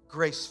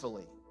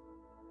gracefully?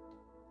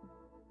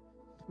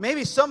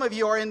 Maybe some of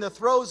you are in the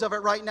throes of it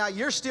right now.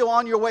 You're still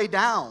on your way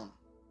down.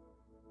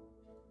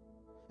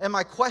 And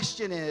my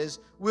question is,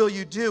 will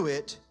you do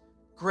it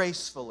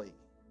gracefully?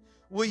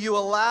 Will you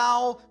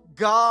allow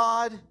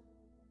God,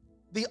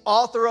 the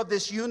author of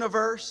this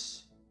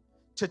universe,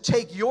 to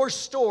take your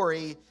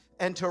story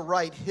and to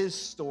write his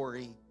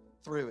story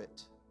through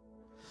it?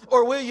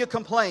 Or will you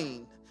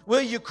complain?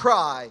 Will you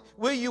cry?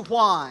 Will you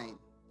whine?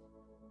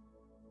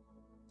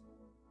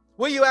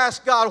 Will you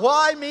ask God,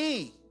 why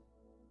me?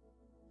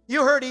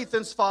 You heard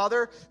Ethan's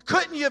father.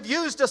 Couldn't you have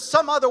used us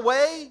some other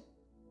way?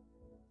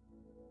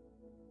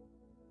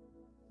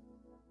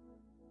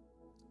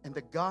 And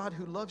the God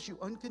who loves you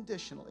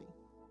unconditionally,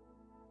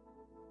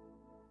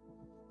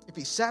 if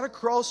he sat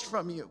across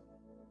from you,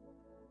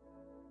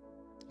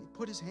 he'd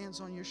put his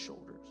hands on your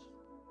shoulders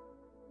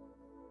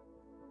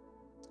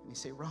and he'd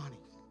say, Ronnie,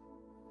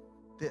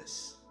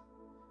 this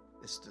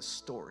is the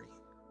story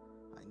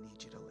I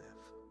need you to live.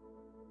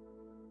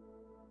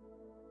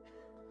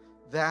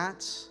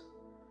 That's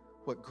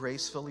what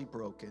gracefully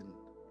broken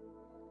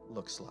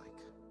looks like.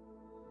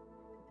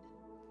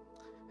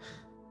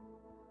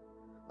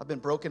 I've been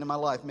broken in my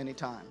life many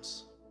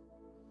times,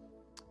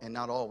 and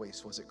not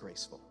always was it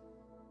graceful.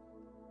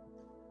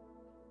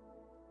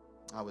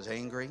 I was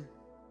angry.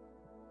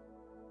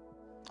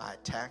 I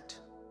attacked.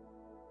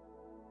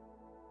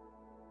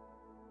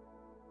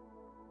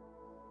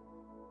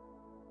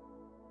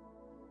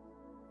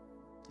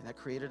 And that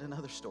created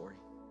another story.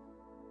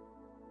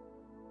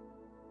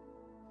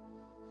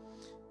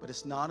 But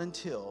it's not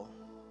until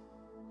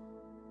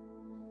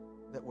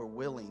that we're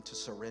willing to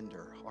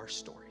surrender our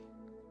story.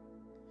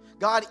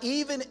 God,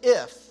 even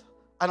if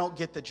I don't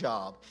get the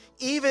job,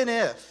 even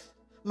if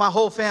my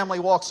whole family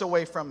walks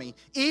away from me,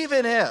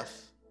 even if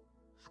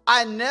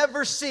I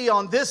never see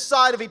on this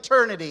side of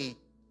eternity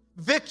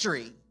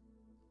victory,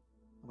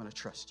 I'm going to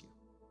trust you.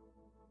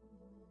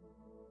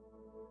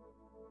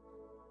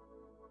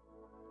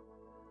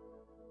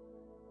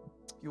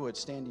 If you would,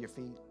 stand to your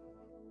feet.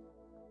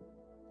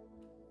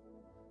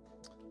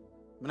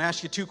 I'm going to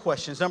ask you two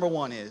questions. Number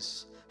one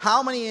is,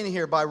 how many in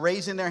here, by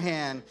raising their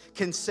hand,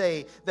 can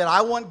say that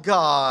I want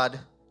God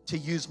to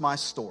use my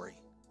story?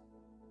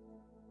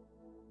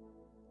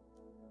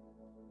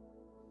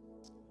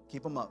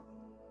 Keep them up.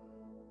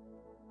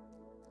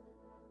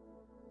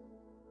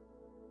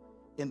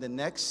 In the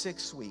next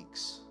 6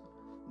 weeks,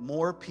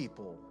 more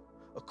people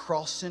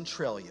across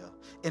Centralia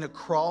and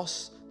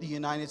across the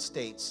United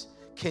States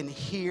can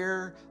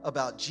hear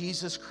about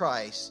Jesus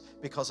Christ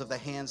because of the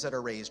hands that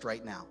are raised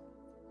right now.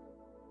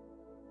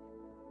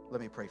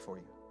 Let me pray for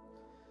you.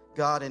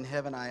 God in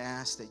heaven, I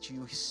ask that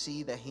you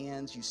see the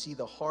hands, you see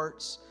the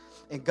hearts.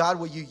 And God,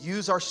 will you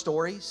use our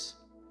stories?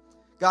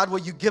 God, will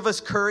you give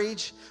us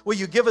courage? Will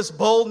you give us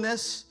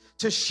boldness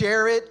to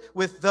share it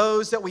with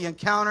those that we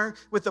encounter,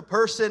 with the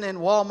person in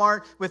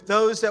Walmart, with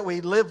those that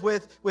we live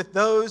with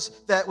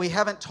those that we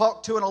haven't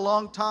talked to in a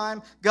long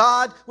time?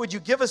 God, would you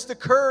give us the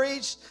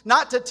courage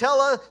not to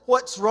tell us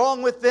what's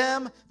wrong with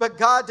them, but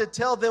God, to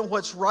tell them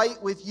what's right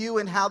with you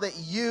and how that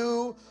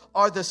you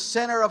are the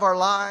center of our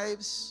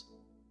lives?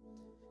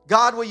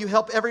 God, will you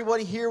help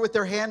everybody here with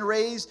their hand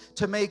raised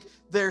to make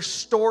their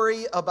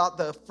story about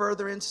the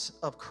furtherance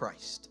of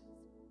Christ?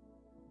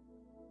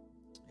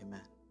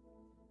 Amen.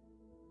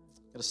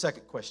 Got a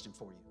second question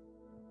for you.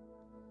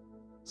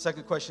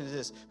 Second question is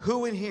this: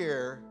 who in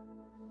here,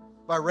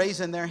 by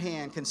raising their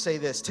hand, can say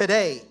this?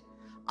 Today,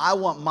 I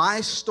want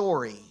my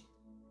story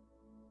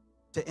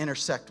to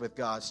intersect with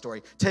God's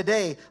story.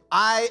 Today,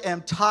 I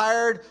am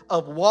tired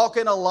of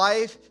walking a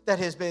life that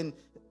has been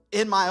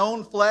in my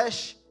own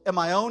flesh and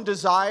my own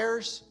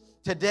desires.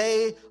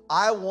 Today,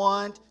 I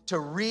want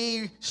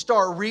to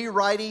start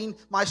rewriting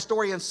my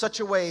story in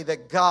such a way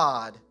that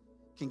God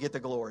can get the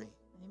glory.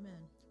 Amen.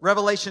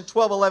 Revelation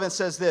 12:11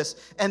 says this,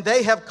 and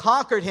they have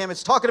conquered him.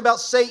 It's talking about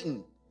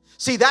Satan.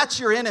 See, that's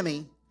your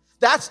enemy.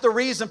 That's the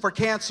reason for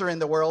cancer in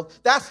the world.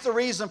 That's the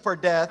reason for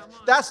death.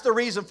 That's the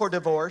reason for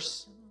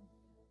divorce.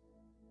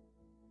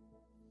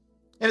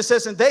 And it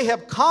says, and they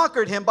have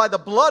conquered him by the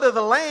blood of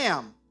the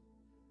Lamb.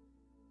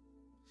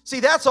 See,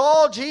 that's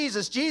all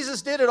Jesus.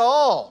 Jesus did it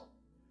all.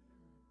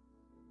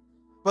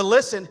 But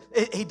listen,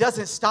 he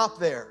doesn't stop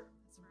there.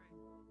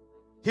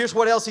 Here's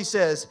what else he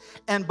says.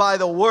 And by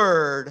the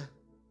word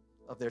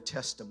of their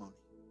testimony.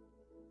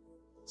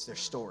 It's their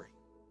story.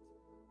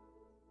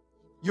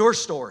 Your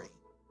story.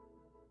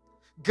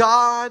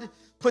 God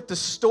put the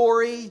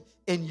story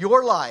in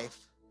your life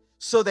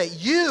so that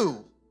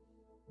you,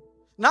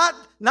 not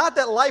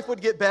that life would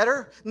get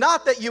better,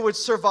 not that you would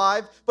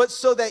survive, but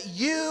so that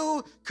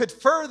you could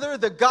further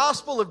the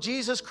gospel of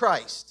Jesus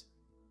Christ.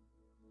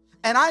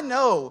 And I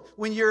know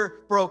when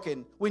you're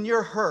broken, when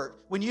you're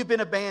hurt, when you've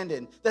been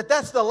abandoned,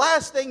 that's the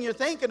last thing you're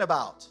thinking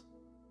about.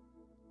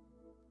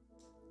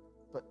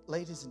 But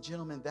ladies and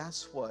gentlemen,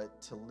 that's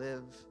what to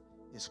live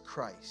is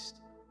Christ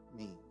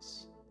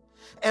means.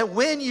 And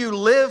when you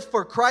live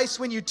for Christ,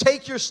 when you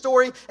take your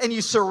story and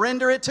you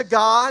surrender it to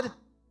God,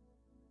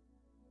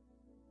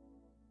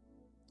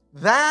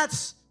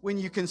 that's when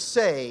you can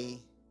say,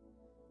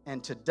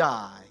 and to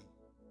die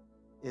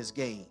is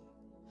gain.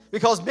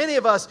 Because many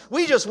of us,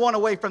 we just want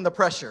away from the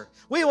pressure.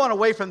 We want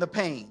away from the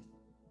pain.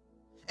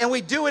 And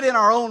we do it in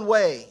our own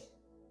way.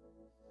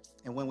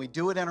 And when we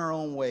do it in our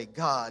own way,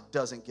 God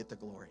doesn't get the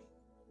glory.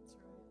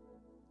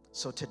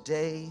 So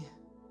today,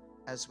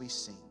 as we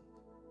sing,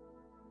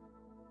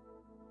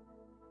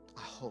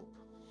 I hope,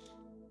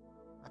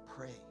 I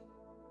pray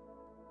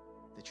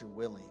that you're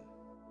willing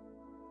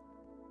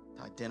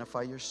to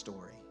identify your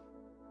story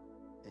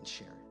and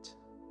share it.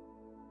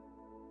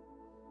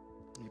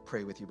 Let me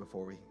pray with you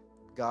before we.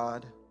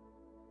 God,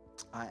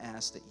 I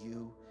ask that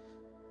you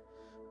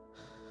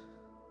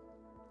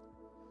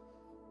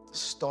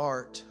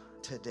start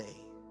today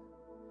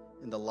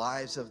in the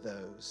lives of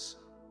those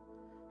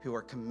who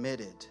are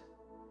committed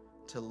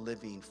to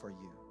living for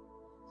you,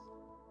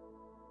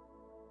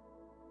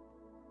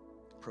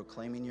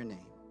 proclaiming your name.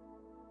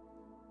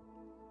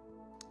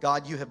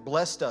 God, you have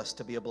blessed us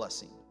to be a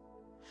blessing.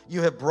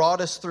 You have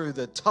brought us through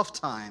the tough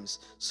times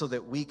so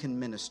that we can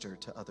minister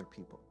to other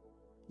people.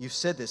 You've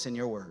said this in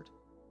your word.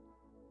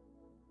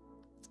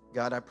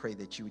 God, I pray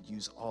that you would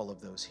use all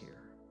of those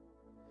here.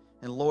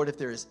 And Lord, if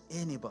there is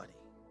anybody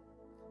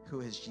who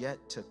has yet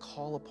to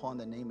call upon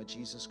the name of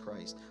Jesus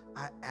Christ,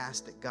 I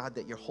ask that, God,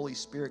 that your Holy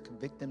Spirit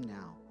convict them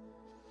now.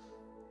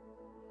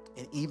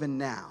 And even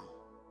now,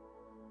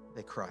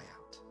 they cry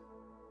out.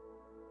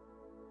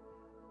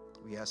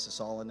 We ask this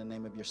all in the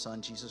name of your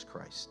Son, Jesus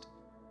Christ.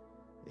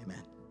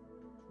 Amen.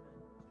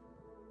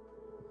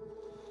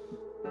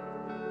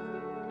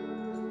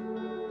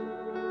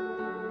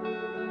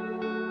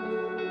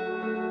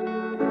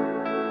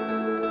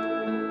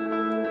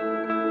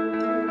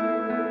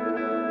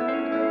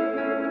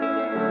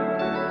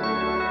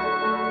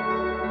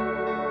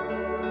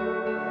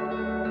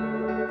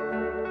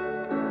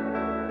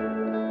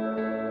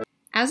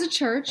 As a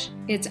church,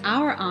 it's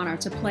our honor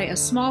to play a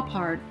small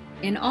part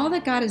in all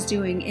that God is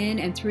doing in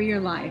and through your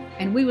life,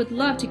 and we would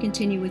love to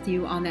continue with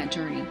you on that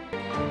journey.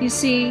 You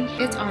see,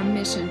 it's our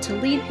mission to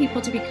lead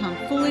people to become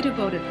fully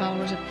devoted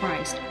followers of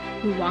Christ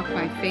who walk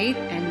by faith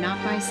and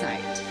not by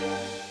sight.